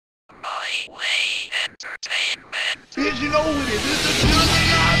Bitch, you know what it is. It's a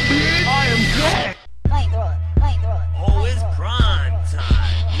bitch. I am back. Oh, it's prime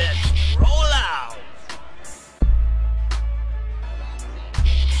time. Let's roll out.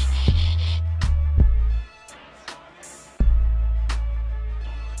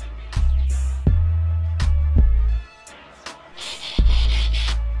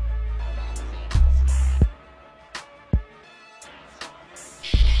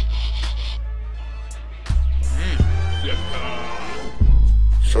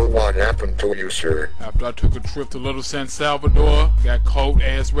 So what happened to you, sir? After I took a trip to Little San Salvador, got caught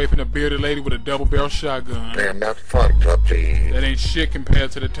ass raping a bearded lady with a double-barrel shotgun. Damn, that's fucked up, G. That ain't shit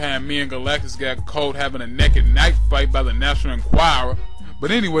compared to the time me and Galactus got caught having a naked knife fight by the National Enquirer.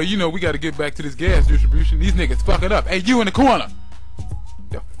 But anyway, you know, we gotta get back to this gas distribution. These niggas fucking up. Hey, you in the corner!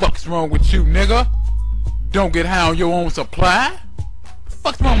 The fuck's wrong with you, nigga? Don't get high on your own supply?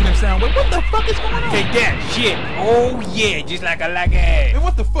 Fuck's wrong with them Soundwave? What the fuck is going on? Take that shit. Oh yeah, just like I like it. Man,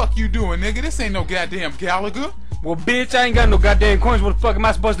 what the fuck you doing, nigga? This ain't no goddamn Gallagher. Well, bitch, I ain't got no goddamn coins. What the fuck am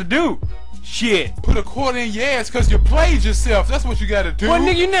I supposed to do? Shit. Put a quarter in your ass cause you played yourself. That's what you gotta do. Well,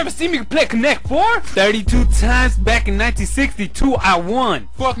 nigga, you never see me play Connect 4? 32 times back in 1962, I won.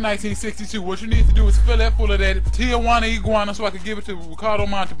 Fuck 1962. What you need to do is fill that full of that Tijuana iguana so I can give it to Ricardo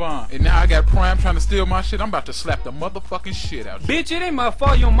Montalban. And now I got Prime trying to steal my shit. I'm about to slap the motherfucking shit out you. Bitch, it ain't my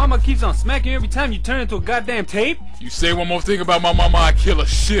fault your mama keeps on smacking every time you turn into a goddamn tape. You say one more thing about my mama, I kill a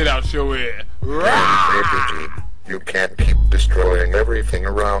shit out your ass. Damn, baby, you can't keep destroying everything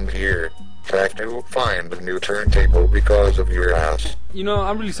around here. Have to find a new turntable because of your ass. You know,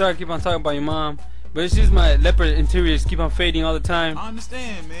 I'm really sorry I keep on talking about your mom, but it's just my leopard interiors keep on fading all the time. I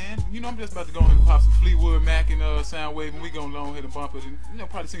understand, man. You know, I'm just about to go and pop some Fleetwood Mac and Soundwave, and we gonna go ahead and bump it, and you know,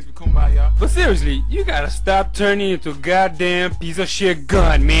 probably sing some Kumbaya. But seriously, you gotta stop turning into a goddamn piece of shit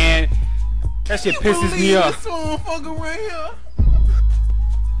gun, man. That shit pisses me off. This motherfucker right here.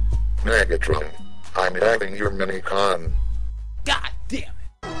 Megatron, I'm having your mini-con. God damn it.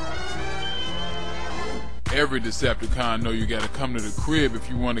 Every Decepticon know you gotta come to the crib if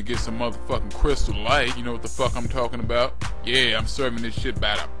you want to get some motherfucking crystal light. You know what the fuck I'm talking about? Yeah, I'm serving this shit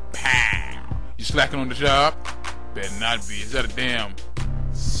by the pound. You slacking on the job? Better not be. Is that a damn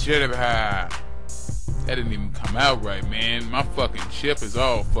shit of high? That didn't even come out right, man. My fucking chip is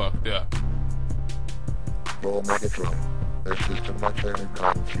all fucked up. Oh, Megatron, this is too much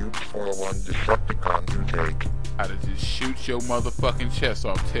Energon cubes for one Decepticon to take. How to just shoot your motherfucking chest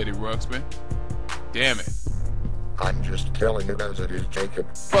off, Teddy Ruxpin. Damn it. I'm just telling it as it is, Jacob.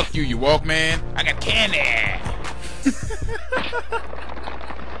 Fuck you, you Walkman. I got candy.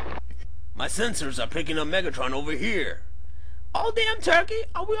 My sensors are picking up Megatron over here. Oh damn turkey,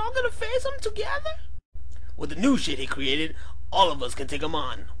 are we all gonna face him together? With the new shit he created, all of us can take him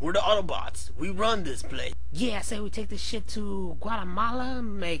on. We're the Autobots. We run this place. Yeah, I say we take this shit to Guatemala,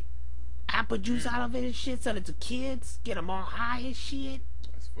 make apple juice out of it and shit, sell it to kids, get them all high and shit.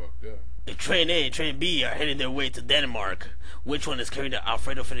 That's fucked up. If Train A and Train B are heading their way to Denmark, which one is carrying the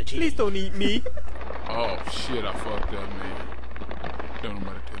Alfredo Fettuccine? Please don't eat me. Oh shit, I fucked up, man. Don't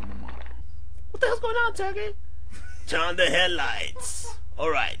nobody tell my mom. What the hell's going on, turkey? Turn on the headlights.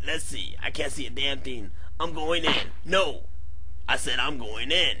 Alright, let's see. I can't see a damn thing. I'm going in. No. I said I'm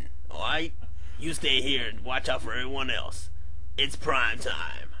going in. Alright? You stay here and watch out for everyone else. It's prime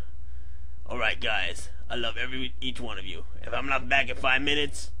time. Alright guys, I love each one of you. If I'm not back in 5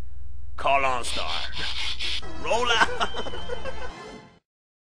 minutes, call OnStar. Roll out.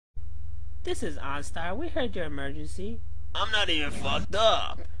 This is OnStar. We heard your emergency. I'm not even fucked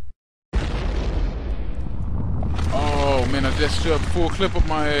up. Oh man, I just shoved full clip up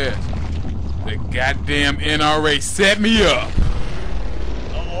my ass. The goddamn NRA set me up.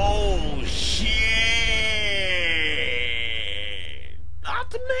 Oh shit!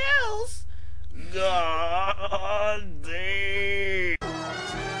 Optimals! God damn!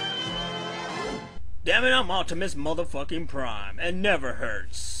 Damn it, I'm Optimus motherfucking Prime, and never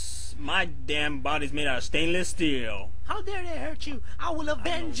hurts. My damn body's made out of stainless steel. How dare they hurt you? I will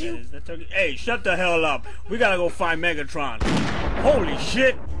avenge you. Hey, shut the hell up. We gotta go find Megatron. Holy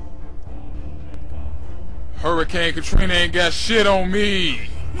shit! Hurricane Katrina ain't got shit on me.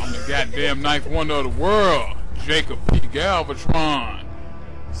 I'm the goddamn ninth wonder of the world. Jacob P. Galvatron.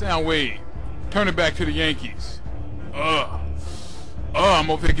 Soundwave, turn it back to the Yankees. I'm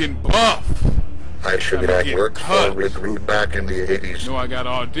over here getting buff. I should have worked for Rick Rude back in the 80s. You know I got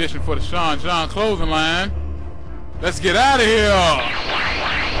an audition for the Sean John clothing line. Let's get out of here.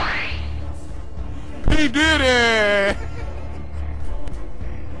 P. Diddy.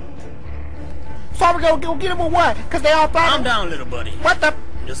 So we go get him or what? Cause they all thought I'm down, little buddy. What the?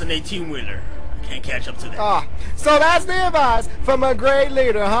 Just an 18-wheeler. Can't catch up to that. Ah, so that's the advice from a great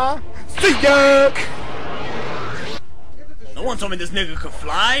leader, huh? See ya! No one told me this nigga could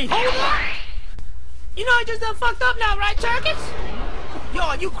fly. You know I just done fucked up now, right, Turkis? Yo,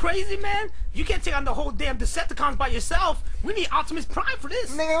 are you crazy, man? You can't take on the whole damn Decepticons by yourself. We need Optimus Prime for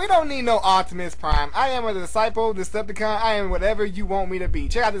this. Nigga, we don't need no Optimus Prime. I am a disciple, Decepticon. I am whatever you want me to be.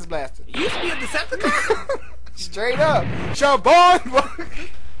 Check out this blaster. You used to be a Decepticon? Straight up. Shabon!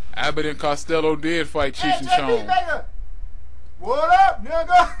 Abbott and Costello did fight Cheech and JP Chong. Vega! What up,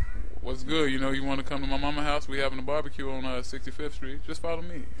 nigga? What's good? You know, you want to come to my mama's house? We having a barbecue on 65th Street. Just follow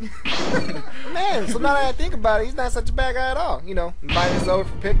me. Man, so now that I think about it, he's not such a bad guy at all. You know, inviting us over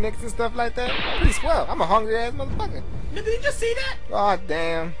for picnics and stuff like that. Pretty swell. I'm a hungry ass motherfucker. Nigga, you just see that? Oh,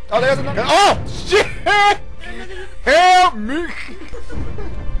 damn. Oh, there's another. Oh, shit! Help me!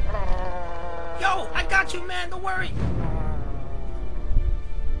 Yo, I got you, man. Don't worry.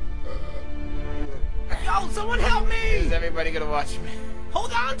 Yo, someone help me! Is everybody gonna watch me?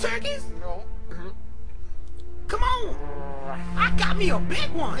 Hold on, Turkeys. No. Come on. I got me a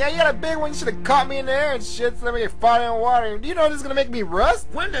big one. Yeah, you got a big one. You should have caught me in the air and shit. So let me get fire and water. Do you know this is gonna make me rust?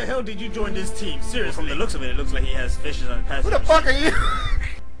 When the hell did you join this team? Seriously. From the looks of it, it looks like he has fishes on the Who passenger the fuck are you?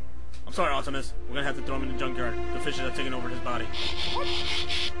 I'm sorry, Optimus. We're gonna have to throw him in the junkyard. The fishes are taking over his body.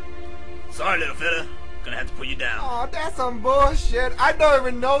 Sorry, little fella. Gonna have to put you down. Oh, that's some bullshit. I don't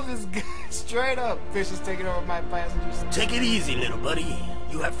even know this guy. Straight up. Fish is taking over my passengers. Take it easy, little buddy.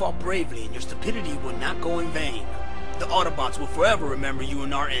 You have fought bravely, and your stupidity will not go in vain. The Autobots will forever remember you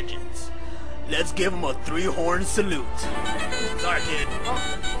in our engines. Let's give them a 3-horn salute. Sorry, kid.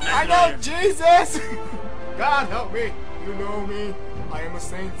 I know Jesus. God help me. You know me. I am a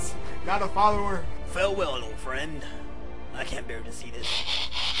saint, not a follower. Farewell, old friend. I can't bear to see this.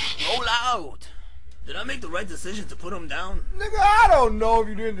 Roll out. Did I make the right decision to put him down? Nigga, I don't know if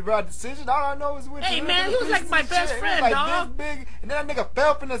you're doing the right decision. All I know is what Hey, you man, he was like my best friend, he was like dog. this big, and then that nigga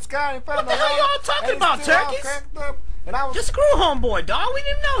fell from the sky and fell What in the hell hole, y'all talking and about, he's still all Turkeys? cracked up, and I was Just screw homeboy, dog. We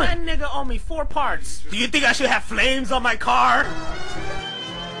didn't know that nigga owe me 4 parts. Do you think I should have flames on my car?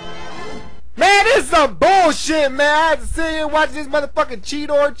 Man, this is some bullshit, man. I had to sit here and watch this motherfucking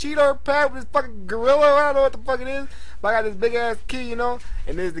Cheetor pack with this fucking gorilla. I don't know what the fuck it is. But I got this big ass key, you know,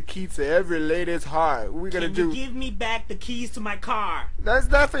 and there's the key to every lady's heart. What we gonna Can do? you give me back the keys to my car? That's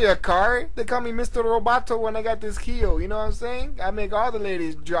not for your car. They call me Mr. Roboto when I got this key. You know what I'm saying? I make all the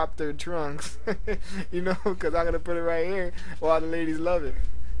ladies drop their trunks. You know, because I'm gonna put it right here while the ladies love it.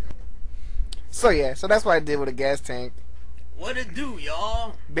 So yeah, so that's what I did with a gas tank. What it do,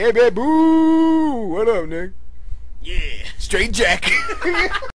 y'all? Baby boo! What up, Nick? Yeah. Straight Jack.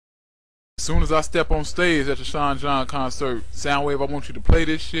 As soon as I step on stage at the Sean John concert, Soundwave, I want you to play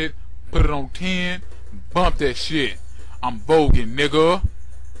this shit, put it on 10, bump that shit. I'm voguing, nigga.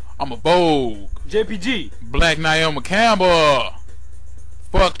 I'm a Vogue. JPG. Black Naomi Campbell.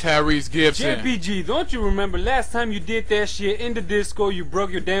 Fuck Tyrese Gibson. JPG, don't you remember last time you did that shit in the disco, you broke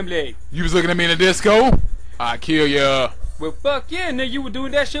your damn leg? You was looking at me in the disco? I kill ya. Well, fuck yeah, nigga, you were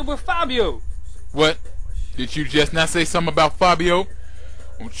doing that shit with Fabio. What? Did you just not say something about Fabio?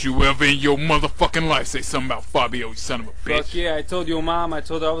 Don't you ever in your motherfucking life say something about Fabio, you son of a bitch. Fuck yeah, I told your mom, I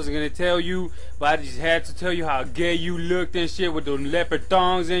told her I wasn't gonna tell you, but I just had to tell you how gay you looked and shit with those leopard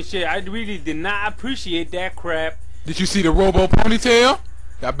thongs and shit. I really did not appreciate that crap. Did you see the Robo ponytail?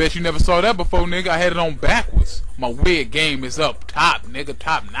 I bet you never saw that before, nigga. I had it on backwards. My wig game is up top, nigga,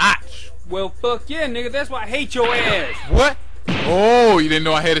 top notch. Well, fuck yeah, nigga, that's why I hate your ass. What? Oh, you didn't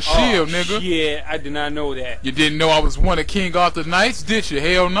know I had a shield, Oh, nigga. Yeah, I did not know that. You didn't know I was one of King Arthur's knights, did you?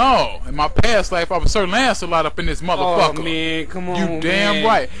 Hell no. In my past life, I was Sir Lancelot up in this motherfucker. Oh, man, come on, You damn man.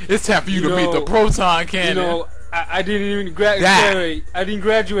 right. It's time for you to meet the proton cannon. You know, I didn't even graduate. I didn't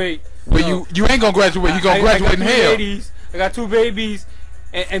graduate. Well, No. you ain't gonna graduate. You gonna graduate in hell. I got 2 babies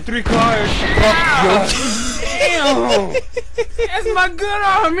and 3 cars. Damn! That's my good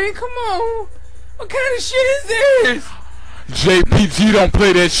arm, man. Come on. What kind of shit is this? JPG don't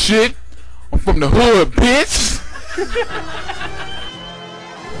play that shit. I'm from the hood, bitch.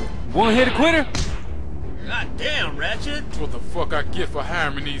 One hit a quitter? God damn, Ratchet. What the fuck I get for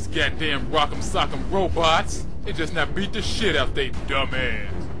hiring these goddamn rock'em sock'em robots? They just not beat the shit out they dumb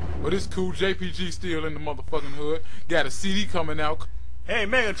ass. But it's cool, JPG still in the motherfucking hood. Got a CD coming out. Hey,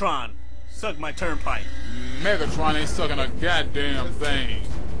 Megatron. Suck my turnpike. Megatron ain't sucking a goddamn thing.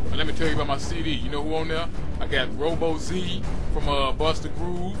 But let me tell you about my CD. You know who on there? I got Robo Z from Buster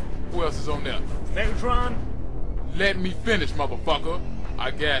Groove. Who else is on there? Megatron? Let me finish, motherfucker.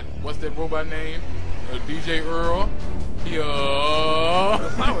 I got, what's that robot name? DJ Earl. He,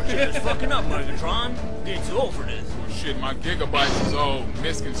 The power chip is fucking up, Megatron. Getting too old for this. Shit, my gigabytes is all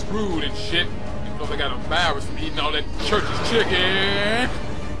misconstrued and shit. Plus I got a virus from eating all that church's chicken.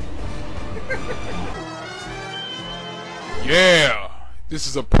 Yeah, this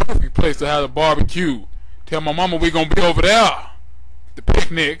is a perfect place to have a barbecue. Tell my mama we gonna be over there. The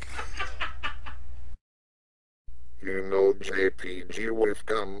picnic. You know, JPG, we've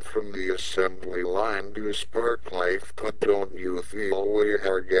come from the assembly line to spark life, but don't you feel we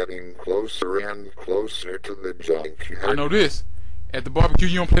are getting closer and closer to the junkyard? I know this. At the barbecue,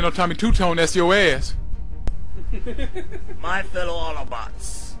 you don't play no Tommy Two-Tone, that's your ass. My fellow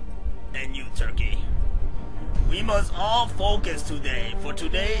Autobots, and you, Turkey. We must all focus today, for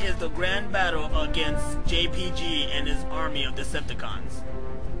today is the grand battle against JPG and his army of Decepticons.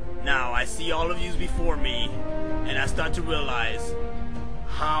 Now, I see all of you before me, and I start to realize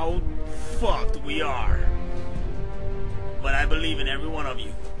how fucked we are. But I believe in every one of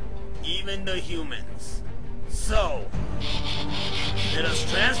you, even the humans. So, let us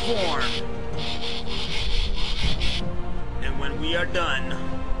transform. And when we are done,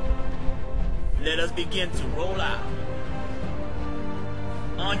 let us begin to roll out.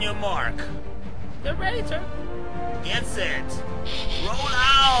 On your mark. Get ready, Turk. Get set. Roll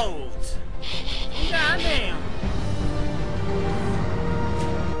out. Goddamn.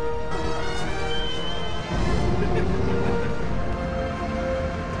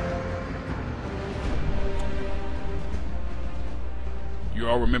 You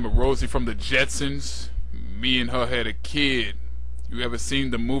all remember Rosie from the Jetsons? Me and her had a kid. You ever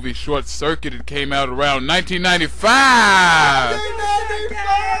seen the movie Short Circuit? It came out around 1995.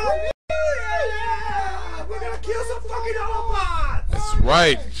 We're gonna kill some fucking Autobots. That's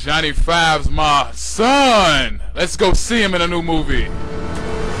right, Johnny Five's my son. Let's go see him in a new movie.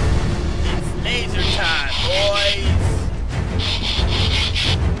 It's laser time, boys.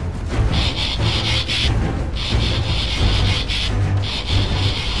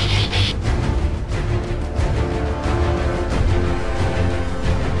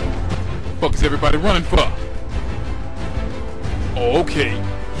 Fuck is everybody running for? Oh, okay.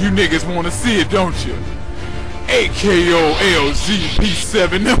 You niggas wanna see it, don't you? AKO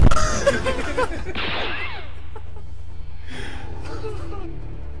LZP7.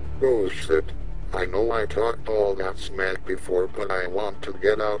 Bullshit. I know I talked all that smack before, but I want to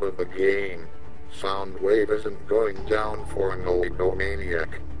get out of the game. Soundwave isn't going down for an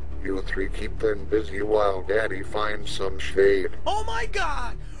oligomaniac. You three keep them busy while Daddy finds some shade. Oh my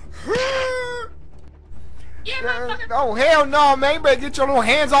god. Yeah, motherfucker. Oh, hell no, man. You better get your little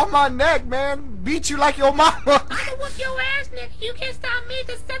hands off my neck, man. Beat you like your mama. I'ma whoop your ass, nigga. You can't stop me,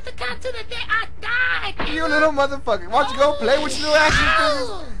 Decepticon, to the day I die. You little motherfucker. Why don't you go play with your little action figures?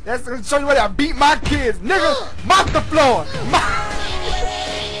 That's gonna show you where I beat my kids. Nigga, mop the floor.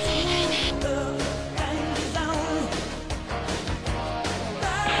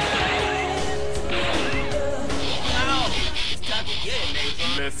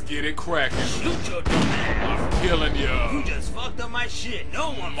 Let's get it cracking. Shoot your dumb ass. I'm killing ya. You just fucked up my shit.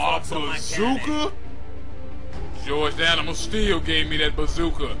 No one My fucks up my cannon. bazooka? George the Animal Steel gave me that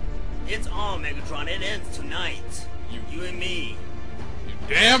bazooka. It's on, Megatron. It ends tonight. You and me. You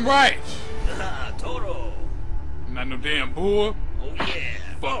damn right. Toro. I'm not no damn bull. Oh yeah.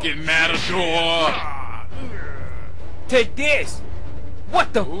 Fucking Matador. Take this!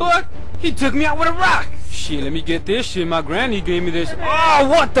 What the fuck? He took me out with a rock! Shit, let me get this shit. My granny gave me this. Oh,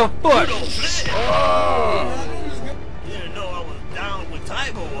 what the fuck? You don't flip. Oh. You didn't know I was down with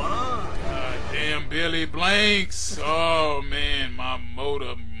Tybo, huh? Damn Billy Blanks. Oh man, my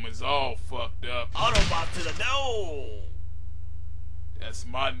motor is all fucked up. Autobot to the door. That's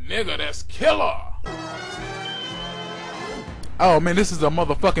my nigga, that's killer. Oh man, this is a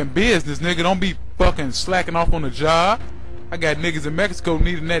motherfucking business, nigga. Don't be fucking slacking off on the job. I got niggas in Mexico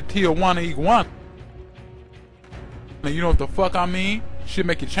needing that Tijuana iguana. And you know what the fuck I mean? Shit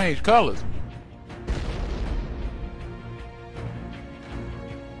make you change colors.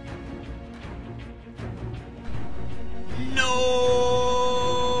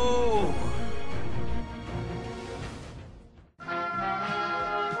 No.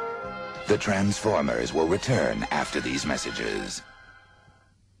 The Transformers will return after these messages.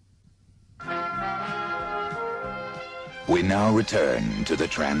 We now return to the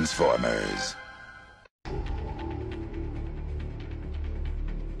Transformers.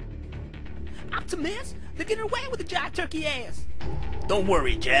 Optimus, they're getting away with the giant turkey ass. Don't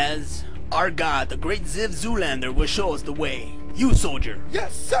worry, Jazz. Our god, the great Ziv Zoolander, will show us the way. You, soldier.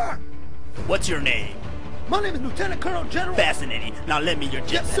 Yes, sir. What's your name? My name is Lieutenant Colonel General. Fascinating. Now lend me your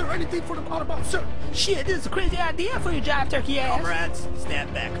jet. Yes, sir. Anything for the Autobots, sir. Shit, this is a crazy idea for your giant turkey ass. Comrades,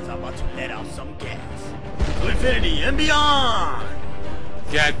 stand back, because I'm about to let out some gas. To infinity and beyond!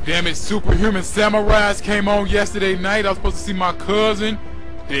 God damn it, Superhuman Samurais came on yesterday night. I was supposed to see my cousin.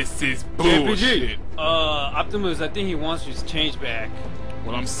 This is bullshit. Optimus, I think he wants his change back.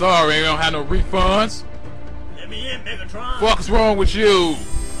 Well, I'm sorry, I don't have no refunds. Let me in, Megatron. What's wrong with you?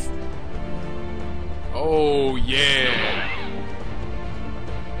 Oh, yeah.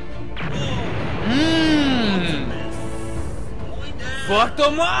 Fuck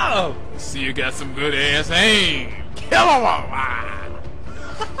them up! See, you got some good ass aim. Kill 'em all.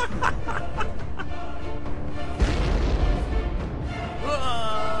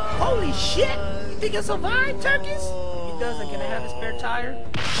 Holy shit! You think you'll survive, turkeys? If he doesn't, can I have a spare tire?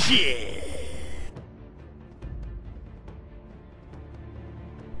 Shit.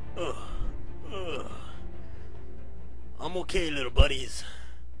 I'm okay, little buddies.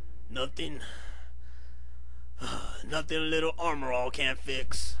 Nothing a little armor all can't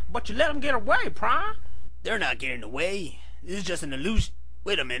fix. But you let him get away, Prime. They're not getting away. This is just an illusion.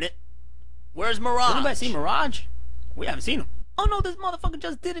 Wait a minute. Where's Mirage? Did anybody see Mirage? We haven't seen him. Oh no, this motherfucker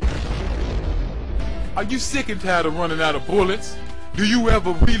just did it. Are you sick and tired of running out of bullets? Do you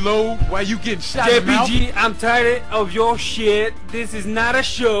ever reload while you getting shot in the mouth? JPG, I'm tired of your shit. This is not a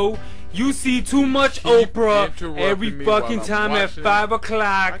show. You see too much Oprah every fucking time at 5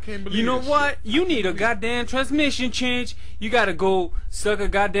 o'clock. You know what? You need a goddamn transmission change. You gotta go suck a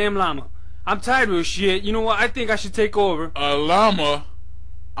goddamn llama. I'm tired of your shit. You know what? I think I should take over. A llama?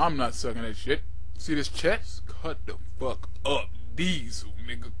 I'm not sucking that shit. See this chest? Cut the fuck up. Diesel,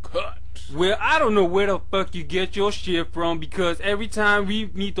 nigga, cut. Well, I don't know where the fuck you get your shit from, because every time we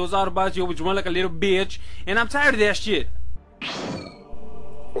meet those Autobots, you always run like a little bitch, and I'm tired of that shit.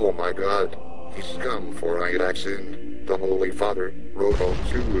 Oh my god, he's come for Iaxin, the Holy Father,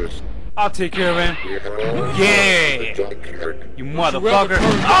 Robo-Zeus. I'll take care of him. Yeah! You motherfucker.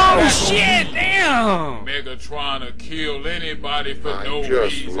 Oh shit, damn! Megatron to kill anybody for I no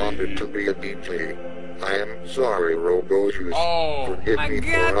just reason. wanted to be a DJ. I am sorry, Robo-Zeus. Oh, forgive My me for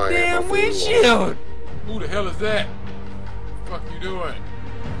I am a goddamn fool. windshield! who the hell is that? What the fuck you doing?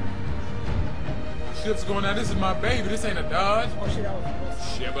 Ship's going out. This is my baby. This ain't a Dodge. Oh shit, that was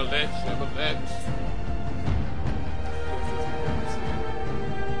Chevrolet. Shit.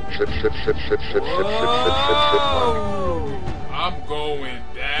 Oh! I'm going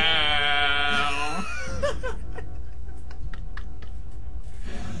down.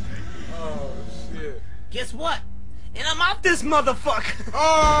 Oh shit. Guess what? And I'm out this motherfucker.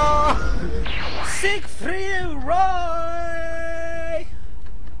 Oh! Siegfried Roy.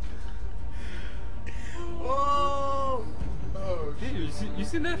 Oh. Oh Hey, you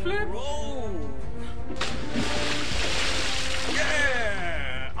seen that flip? Roll.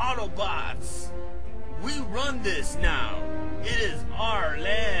 Yeah, Autobots. We run this now. It is our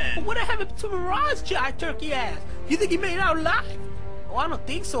land. What happened to Mirage, giant turkey ass? You think he made it out alive? Oh, I don't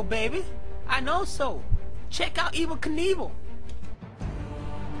think so, baby. I know so. Check out Evil Knievel.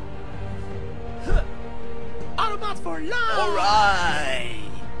 Huh. Autobots for life. All right.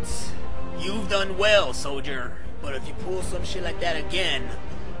 You've done well, soldier. But if you pull some shit like that again,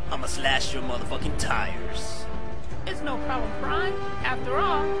 I'ma slash your motherfucking tires. It's no problem, Prime. After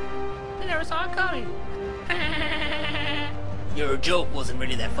all, they never saw it coming. Your joke wasn't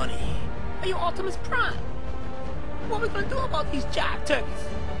really that funny. Are you Optimus Prime? What are we gonna do about these giant turkeys?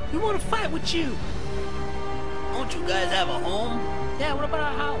 We wanna fight with you. Don't you guys have a home? Yeah, what about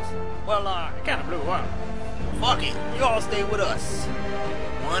our house? Well, It kinda blew up. fuck it. You all stay with us.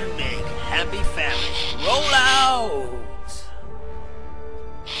 One big happy family. Roll out!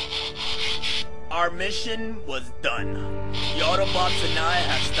 Our mission was done. The Autobots and I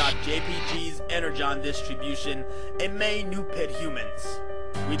have stopped JPG's Energon distribution and made new pet humans.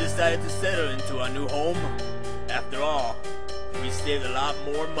 We decided to settle into our new home. After all, we saved a lot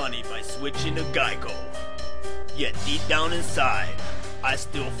more money by switching to Geico. Yet deep down inside, I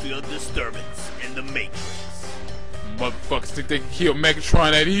still feel disturbance in the Matrix. Motherfuckers think they can kill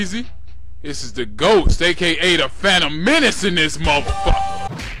Megatron that easy? This is the Ghost, aka the Phantom Menace in this motherfucker.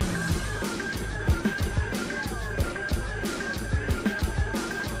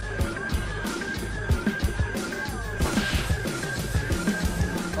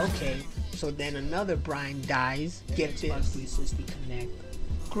 Okay, so then another Brian dies. Get this. Xbox 360 Connect.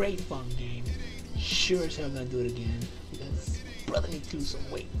 Great fun game. Sure as hell gonna do it again. Because brother needs to lose some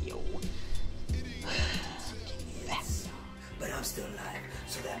weight, yo. Fat. But I'm still alive,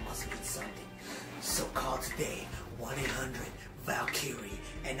 so that must mean something. So call today 1-800-VALKYRIE,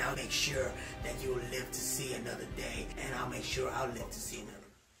 and I'll make sure that you'll live to see another day, and I'll make sure I'll live to see another.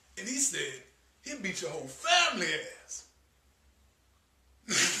 And he said, he'll beat your whole family ass.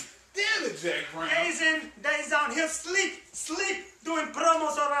 Damn it, Zach Brown. Days in, days out. He'll sleep, doing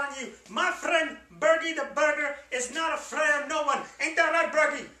promos around you. My friend, Bergie the Burger, is not afraid of no one. Ain't that right,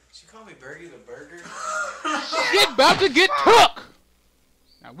 Bergie? She called me Bergie the Burger? Shit about to get took.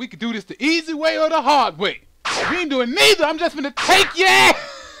 Now, we can do this the easy way or the hard way. We ain't doing neither. I'm just gonna take your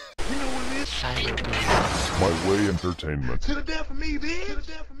ass. You know what it is? mWe Entertainment. To the death of me, bitch. To the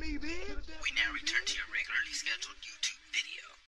death of me, bitch. We now return to your regularly scheduled